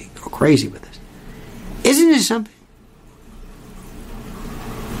they go crazy with this. Isn't this something?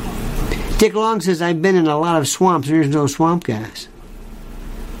 Dick Long says, I've been in a lot of swamps and there's no swamp gas.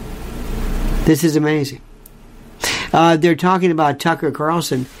 This is amazing. They're talking about Tucker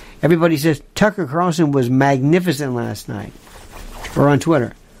Carlson. Everybody says Tucker Carlson was magnificent last night, or on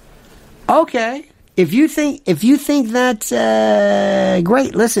Twitter. Okay, if you think that's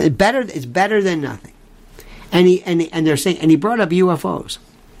great, listen. It's better than nothing. And they're saying, and he brought up UFOs.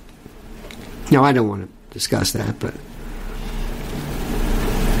 Now I don't want to discuss that, but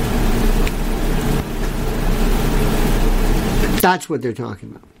that's what they're talking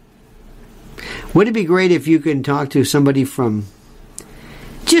about. Would it be great if you can talk to somebody from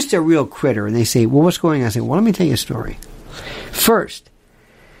just a real critter and they say, well, what's going on? I say, well, let me tell you a story. First,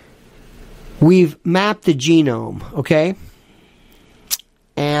 we've mapped the genome, okay?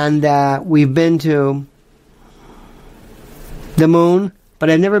 And we've been to the moon, but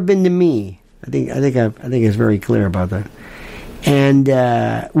I've never been to me. I think it's very clear about that. And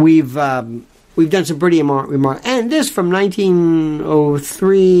we've done some pretty remarkable, and this from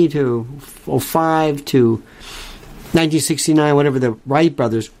 1903 to 05 to 1969, whatever, the Wright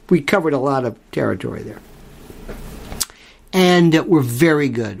brothers, we covered a lot of territory there. And we're very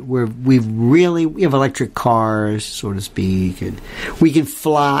good. We have electric cars, so to speak, and we can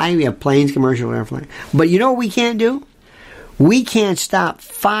fly. We have planes, commercial airplane. But you know what we can't do? We can't stop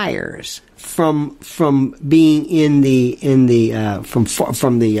fires from being in the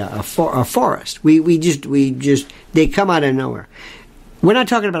forest. We just they come out of nowhere. We're not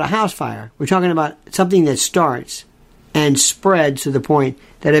talking about a house fire. We're talking about something that starts and spreads to the point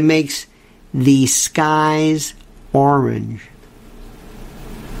that it makes the skies orange.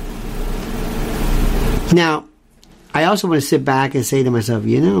 Now, I also want to sit back and say to myself,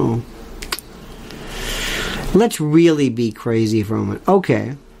 let's really be crazy for a moment.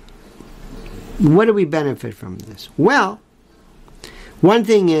 Okay. What do we benefit from this? Well, one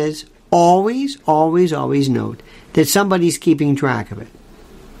thing is always note that somebody's keeping track of it.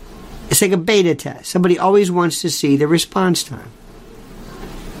 It's like a beta test. Somebody always wants to see the response time.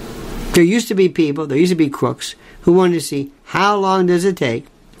 There used to be crooks who wanted to see how long does it take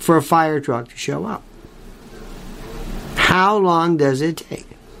for a fire truck to show up. How long does it take?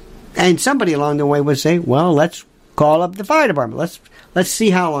 And somebody along the way would say, well, let's call up the fire department. Let's see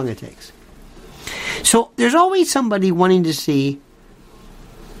how long it takes. So there's always somebody wanting to see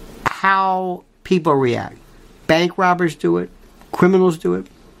how people react. Bank robbers do it. Criminals do it.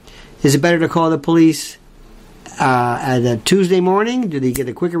 Is it better to call the police at a Tuesday morning? Do they get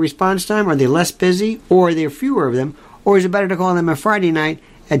a quicker response time? Are they less busy? Or are there fewer of them? Or is it better to call them a Friday night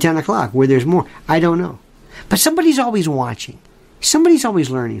at 10 o'clock where there's more? I don't know. But somebody's always watching. Somebody's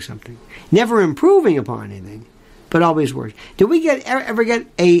always learning something. Never improving upon anything, but always working. Did we ever get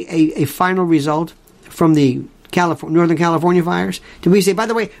a final result from the Northern California fires? Did we say, by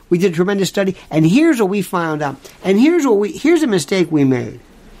the way, we did a tremendous study, and here's what we found out, and here's a mistake we made.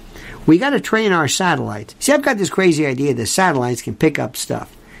 We got to train our satellites. See, I've got this crazy idea that satellites can pick up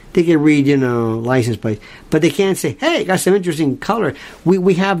stuff. They can read, license plates, but they can't say, "Hey, got some interesting color."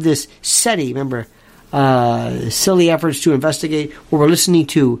 We have this SETI, remember, silly efforts to investigate, where we're listening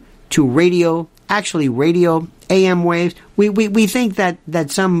to radio, actually radio AM waves. We think that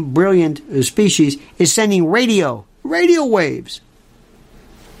some brilliant species is sending radio waves,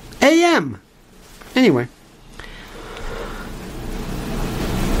 AM. Anyway,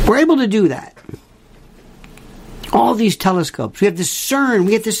 we're able to do that. All these telescopes. We have this CERN.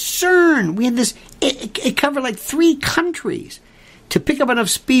 It covered like 3 countries to pick up enough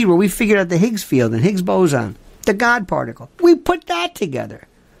speed where we figured out the Higgs field and Higgs boson, the God particle. We put that together.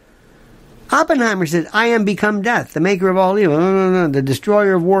 Oppenheimer said, "I am become death, the maker of all evil, the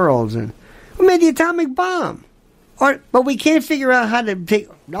destroyer of worlds." And we made the atomic bomb. But we can't figure out how to take,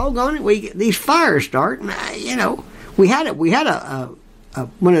 doggone it, these fires start. We had a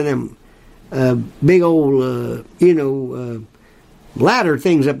one of them big old, ladder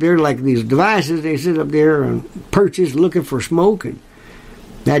things up there, like these devices. They sit up there on perches looking for smoke, and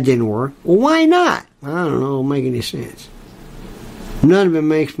that didn't work. Well, why not? I don't know. It don't make any sense. None of it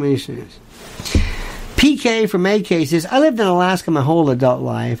makes any sense. PK from AK says, "I lived in Alaska my whole adult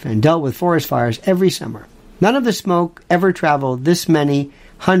life and dealt with forest fires every summer. None of the smoke ever traveled this many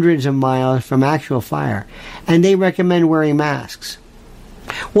hundreds of miles from actual fire, and they recommend wearing masks."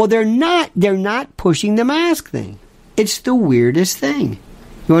 Well, they're not pushing the mask thing. It's the weirdest thing.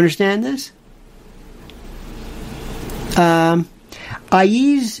 You understand this?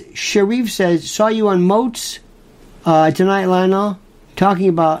 Aiz Sharif says, "Saw you on Moats tonight, Lionel, talking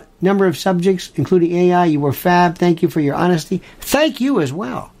about number of subjects, including AI. You were fab. Thank you for your honesty." Thank you as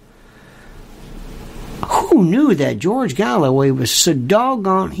well. Who knew that George Galloway was so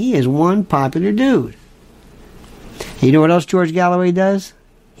doggone? He is one popular dude. You know what else George Galloway does?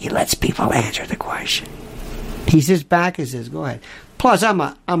 He lets people answer the question. He sits back and says, "Go ahead." Plus, I'm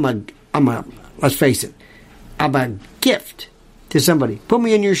a. Let's face it, I'm a gift to somebody. Put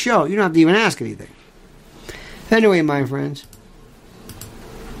me in your show. You don't have to even ask anything. Anyway, my friends.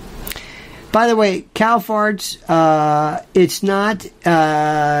 By the way, cow farts, it's not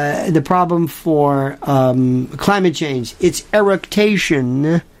the problem for climate change. It's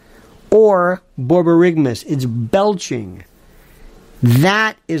eructation or borborygmus. It's belching.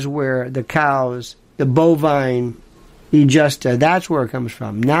 That is where the cows, the bovine digesta, that's where it comes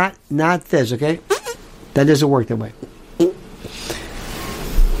from. Not this, okay? That doesn't work that way.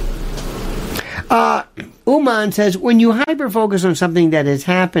 Uman says, "When you hyper-focus on something that is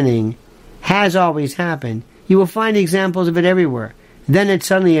happening, has always happened, you will find examples of it everywhere. Then it's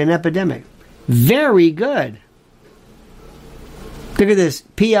suddenly an epidemic." Very good. Look at this.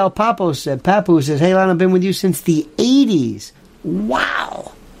 P.L. Papu says, "Hey, Lon, I've been with you since the 80s.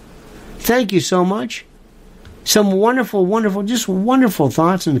 Wow. Thank you so much. Some wonderful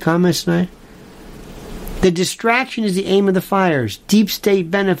thoughts and comments tonight. The distraction is the aim of the fires. Deep state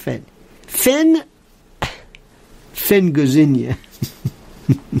benefit. Finn Guzinia.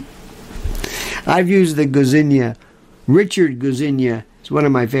 I've used the Guzinia. Richard Guzinia is one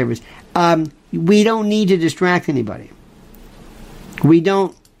of my favorites. We don't need to distract anybody. We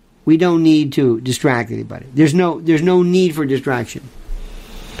don't need to distract anybody. There's no need for distraction.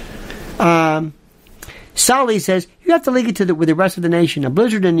 Solly says, "You have to link it with the rest of the nation. A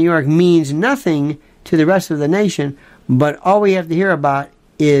blizzard in New York means nothing to the rest of the nation, but all we have to hear about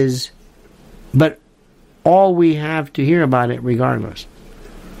it regardless.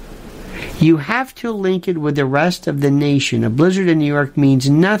 You have to link it with the rest of the nation. A blizzard in New York means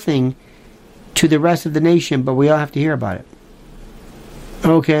nothing to the rest of the nation, but we all have to hear about it."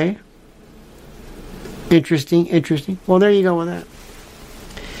 Okay. Interesting. Well, there you go with that.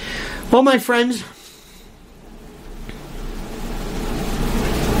 Well, my friends,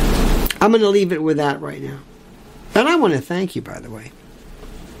 I'm going to leave it with that right now. And I want to thank you, by the way.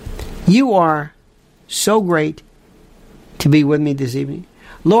 You are so great to be with me this evening.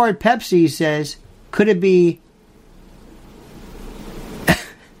 Lord Pepsi says, "Could it be..."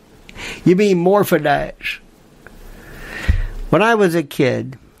 You mean morphodise. When I was a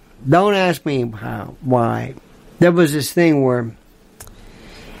kid, don't ask me why, there was this thing where,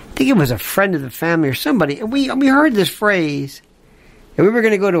 I think it was a friend of the family or somebody, and we heard this phrase, and we were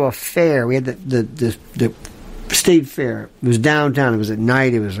going to go to a fair. We had the state fair. It was downtown. It was at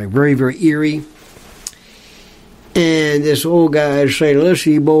night. It was like very, very eerie. And this old guy is saying,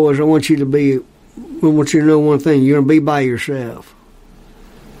 "Listen, you boys, I want you to know one thing. You're going to be by yourself."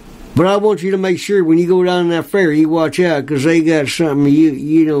 But I want you to make sure when you go down that ferry, you watch out, because they got something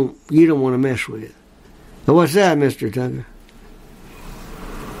you don't want to mess with. Now, what's that, Mr. Tucker?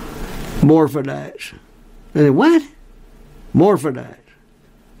 Morphodites. And what? Morphodites.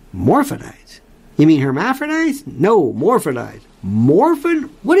 Morphodites? You mean hermaphrodites? No, morphodites. Morphin?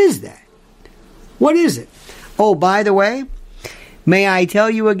 What is that? What is it? Oh, by the way, may I tell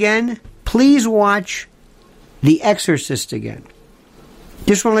you again, please watch The Exorcist again.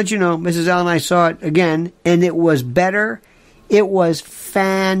 Just want to let you know, Mrs. L and I saw it again, and it was better. It was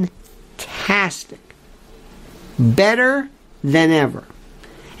fantastic. Better than ever.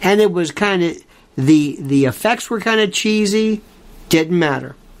 And it was kind of, the effects were kind of cheesy. Didn't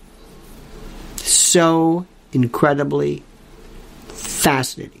matter. So incredibly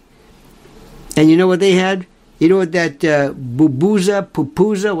fascinating. And you know what they had? You know what that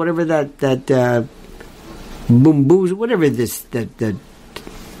pupuza, whatever that boombuza, whatever that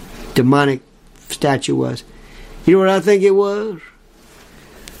demonic statue was. You know what I think it was?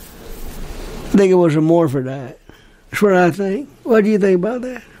 I think it was a morphodite. That's what I think. What do you think about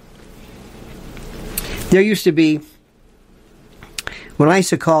that? There used to be, when I used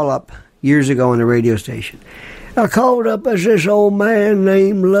to call up years ago on the radio station, I called up as this old man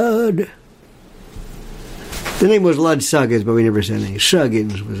named Lud. The name was Lud Suggins, but we never said anything.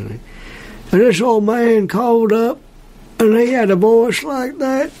 Suggins was the name. And this old man called up, and he had a voice like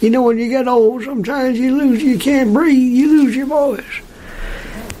that. You know, when you get old, sometimes you can't breathe, you lose your voice.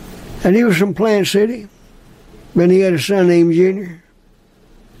 And he was from Plant City. And he had a son named Junior.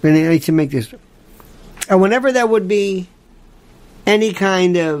 And I used to make this. And whenever there would be any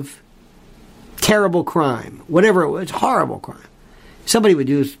kind of terrible crime, whatever it was, horrible crime, somebody would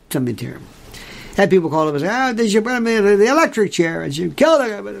do something terrible. Had people call up and say, they should put him in the electric chair and should kill the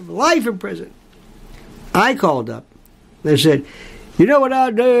guy, life in prison. I called up. They said, you know what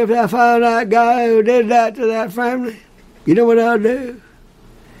I'd do if I found that guy who did that to that family? You know what I'd do?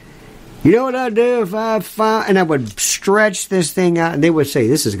 You know what I'd do if I found... And I would stretch this thing out, and they would say,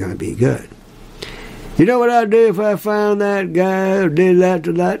 this is going to be good. You know what I'd do if I found that guy who did that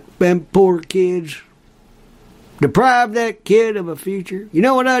to them poor kids? Deprived that kid of a future. You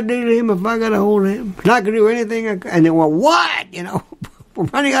know what I'd do to him if I got a hold of him? Not going to do anything. And they went, what? You know, we're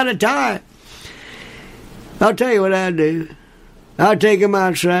running out of time. I'll tell you what I'd do. I'd take him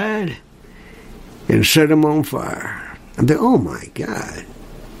outside and set him on fire. I'm thinking, oh my God.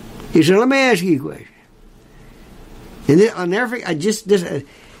 He said, let me ask you a question. And then I'll never forget,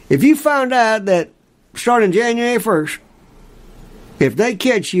 if you found out that starting January 1st, if they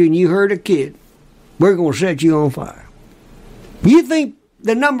catch you and you hurt a kid, we're going to set you on fire. You think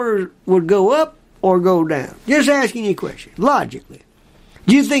the numbers would go up or go down? Just asking you a question, logically.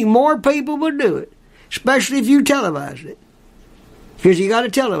 Do you think more people would do it, especially if you televised it? Because you got to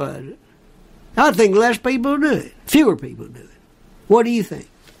televise it. I think less people do it. Fewer people do it. What do you think?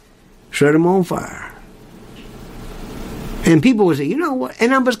 Set them on fire. And people would say, you know what?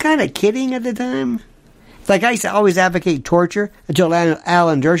 And I was kind of kidding at the time. Like I used to always advocate torture until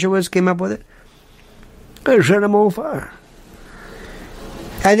Alan Dershowitz came up with it. I set them on fire.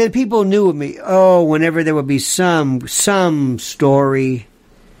 And then people knew of me. Oh, whenever there would be some story,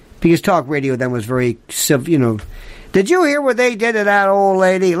 because talk radio then was very, you know. Did you hear what they did to that old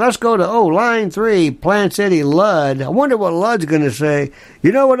lady? Let's go to, line 3, Plant City, Lud. I wonder what Lud's going to say.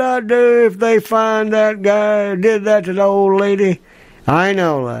 You know what I'd do if they find that guy who did that to the old lady? I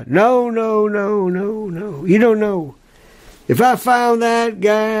know, Lud. No. You don't know. If I found that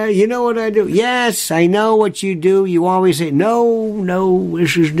guy, you know what I do? Yes, I know what you do. You always say, no,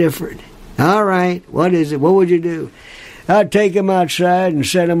 this is different. All right, what is it? What would you do? I'd take him outside and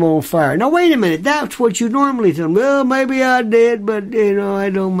set him on fire. Now, wait a minute. That's what you normally tell him. Well, maybe I did, but, it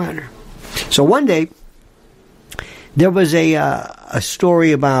don't matter. So one day, there was a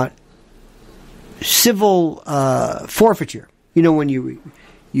story about civil forfeiture. You know, when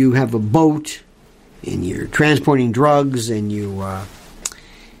you have a boat and you're transporting drugs and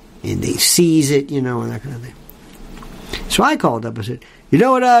and they seize it, and that kind of thing. So I called up and said, you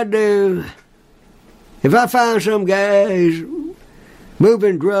know what I'd do if I found some guys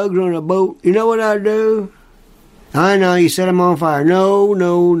moving drugs on a boat? You know what I'd do? I know, you set him on fire.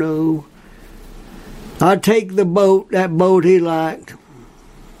 No. I'd take that boat he liked,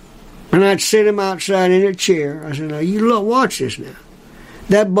 and I'd sit him outside in a chair. I said, now you look, watch this now.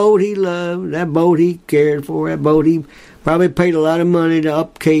 That boat he loved, that boat he cared for, that boat he probably paid a lot of money to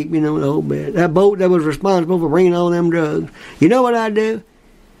upkeep, the whole bit. That boat that was responsible for bringing all them drugs. You know what I'd do?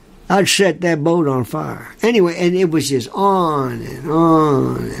 I'd set that boat on fire. Anyway, and it was just on and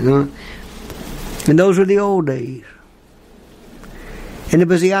on and on. And those were the old days. And it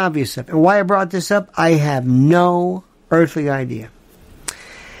was the obvious stuff. And why I brought this up, I have no earthly idea.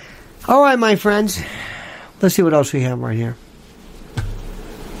 All right, my friends. Let's see what else we have right here.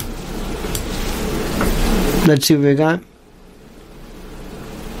 Let's see what we got.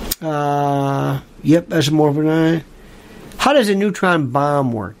 Yep, that's more for that. How does a neutron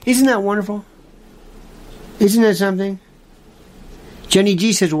bomb work? Isn't that wonderful? Isn't that something? Jenny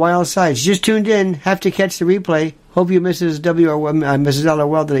G says, wild sights. Just tuned in. Have to catch the replay. Hope you Mrs. Mrs. L are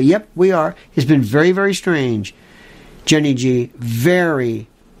well today. Yep, we are. It's been very, very strange. Jenny G. Very,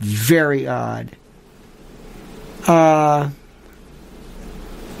 very odd.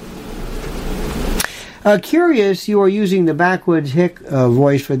 Curious you are using the backwoods hick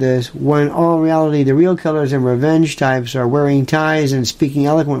voice for this, when all in reality the real killers and revenge types are wearing ties and speaking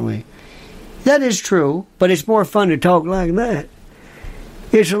eloquently. That is true, but it's more fun to talk like that.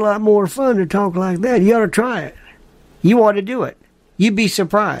 It's a lot more fun to talk like that. You ought to try it. You ought to do it. You'd be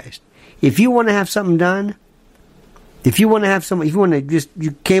surprised. If you want to have something done, if you want to just,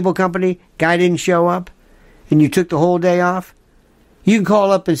 your cable company, guy didn't show up, and you took the whole day off, you can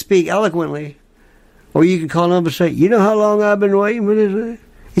call up and speak eloquently. Or you can call up and say, you know how long I've been waiting for this?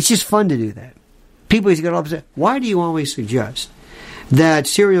 It's just fun to do that. People used to get up and say, why do you always suggest that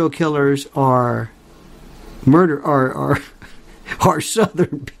serial killers are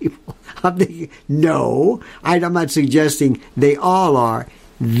Southern people? I'm thinking, no, I'm not suggesting they all are.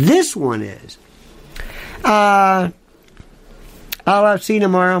 This one is. I'll see you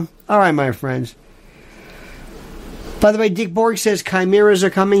tomorrow. All right, my friends. By the way, Dick Borg says chimeras are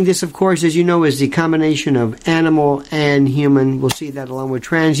coming. This, of course, as you know, is the combination of animal and human. We'll see that along with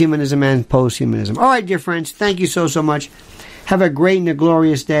transhumanism and posthumanism. All right, dear friends, thank you so much. Have a great and a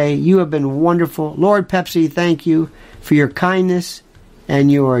glorious day. You have been wonderful. Lord Pepsi, thank you for your kindness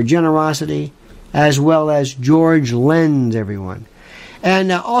and your generosity, as well as George Lenz, everyone.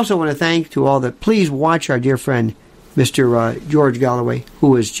 And also want to thank to all that. Please watch our dear friend, Mr. George Galloway,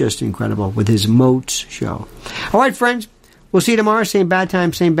 who is just incredible with his Moats show. All right, friends, we'll see you tomorrow. Same bad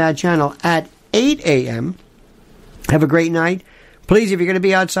time, same bad channel at 8 a.m. Have a great night. Please, if you're going to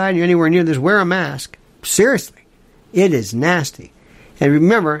be outside and you're anywhere near this, wear a mask. Seriously, it is nasty. And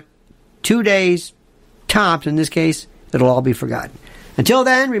remember, 2 days, tops, in this case, it'll all be forgotten. Until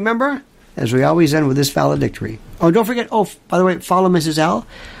then, remember, as we always end with this valedictory. Oh, don't forget, by the way, follow Mrs. L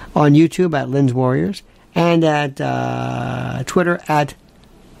on YouTube at Lynn's Warriors. And at Twitter at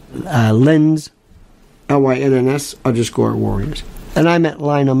Lynn's, LYNNS_Warriors. And I'm at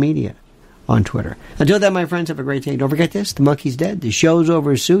Lino Media on Twitter. Until then, my friends, have a great day. Don't forget this, the monkey's dead. The show's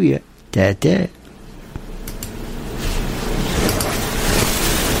over. Sue ya. Da-da.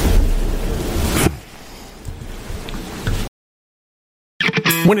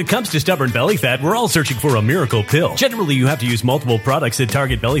 When it comes to stubborn belly fat, we're all searching for a miracle pill. Generally, you have to use multiple products that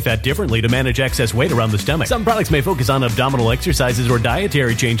target belly fat differently to manage excess weight around the stomach. Some products may focus on abdominal exercises or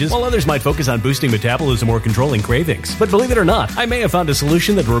dietary changes, while others might focus on boosting metabolism or controlling cravings. But believe it or not, I may have found a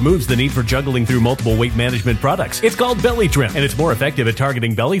solution that removes the need for juggling through multiple weight management products. It's called Belly Trim, and it's more effective at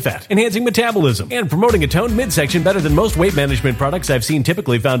targeting belly fat, enhancing metabolism, and promoting a toned midsection better than most weight management products I've seen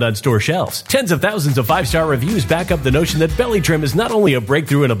typically found on store shelves. Tens of thousands of 5-star reviews back up the notion that Belly Trim is not only a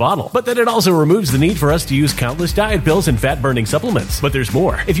breakthrough in a bottle, but that it also removes the need for us to use countless diet pills and fat-burning supplements. But there's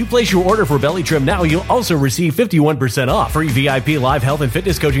more. If you place your order for Belly Trim now, you'll also receive 51% off, free VIP live health and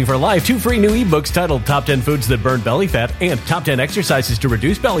fitness coaching for life, 2 free new ebooks titled Top 10 Foods That Burn Belly Fat and Top 10 Exercises to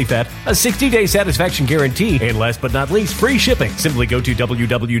Reduce Belly Fat, a 60-day satisfaction guarantee, and last but not least, free shipping. Simply go to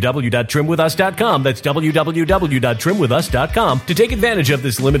www.trimwithus.com. That's www.trimwithus.com to take advantage of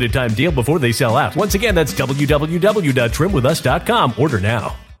this limited time deal before they sell out. Once again, that's www.trimwithus.com. Order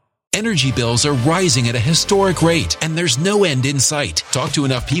now. Energy bills are rising at a historic rate, and there's no end in sight. Talk to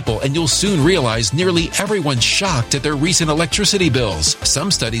enough people, and you'll soon realize nearly everyone's shocked at their recent electricity bills.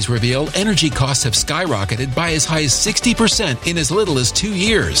 Some studies reveal energy costs have skyrocketed by as high as 60% in as little as 2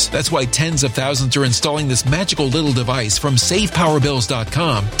 years. That's why tens of thousands are installing this magical little device from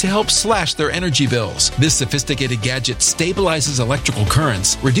SavePowerBills.com to help slash their energy bills. This sophisticated gadget stabilizes electrical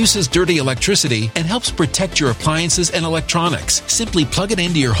currents, reduces dirty electricity, and helps protect your appliances and electronics. Simply plug it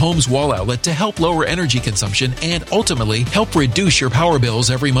into your home's wall outlet to help lower energy consumption and ultimately help reduce your power bills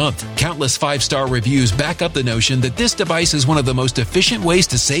every month. Countless 5-star reviews back up the notion that this device is one of the most efficient ways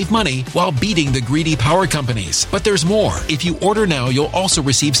to save money while beating the greedy power companies. But there's more. If you order now, you'll also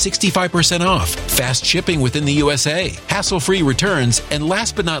receive 65% off, fast shipping within the USA, hassle-free returns, and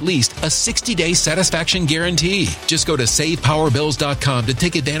last but not least, a 60-day satisfaction guarantee. Just go to SavePowerBills.com to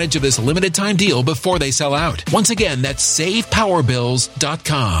take advantage of this limited time deal before they sell out. Once again, that's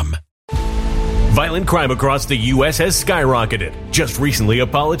SavePowerBills.com. Violent crime across the U.S. has skyrocketed. Just recently, a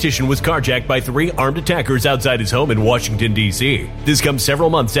politician was carjacked by 3 armed attackers outside his home in Washington, D.C. This comes several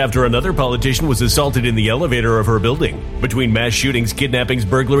months after another politician was assaulted in the elevator of her building. Between mass shootings, kidnappings,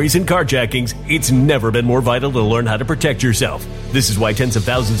 burglaries, and carjackings, it's never been more vital to learn how to protect yourself. This is why tens of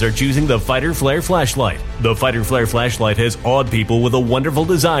thousands are choosing the Fighter Flare flashlight. The Fighter Flare flashlight has awed people with a wonderful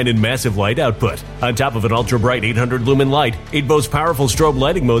design and massive light output. On top of an ultra-bright 800-lumen light, it boasts powerful strobe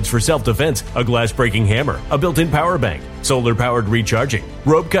lighting modes for self-defense, a glass-breaking hammer, a built-in power bank, solar-powered recharging,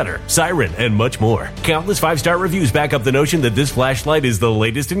 rope cutter, siren, and much more. Countless 5-star reviews back up the notion that this flashlight is the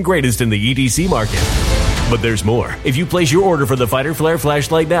latest and greatest in the EDC market. But there's more. If you place your order for the Fighter Flare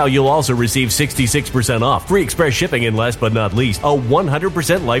flashlight now, you'll also receive 66% off, free express shipping, and last but not least, a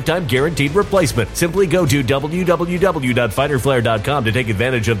 100% lifetime guaranteed replacement. Simply go to www.fighterflare.com to take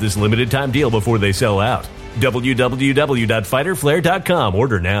advantage of this limited time deal before they sell out. www.fighterflare.com.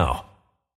 Order now.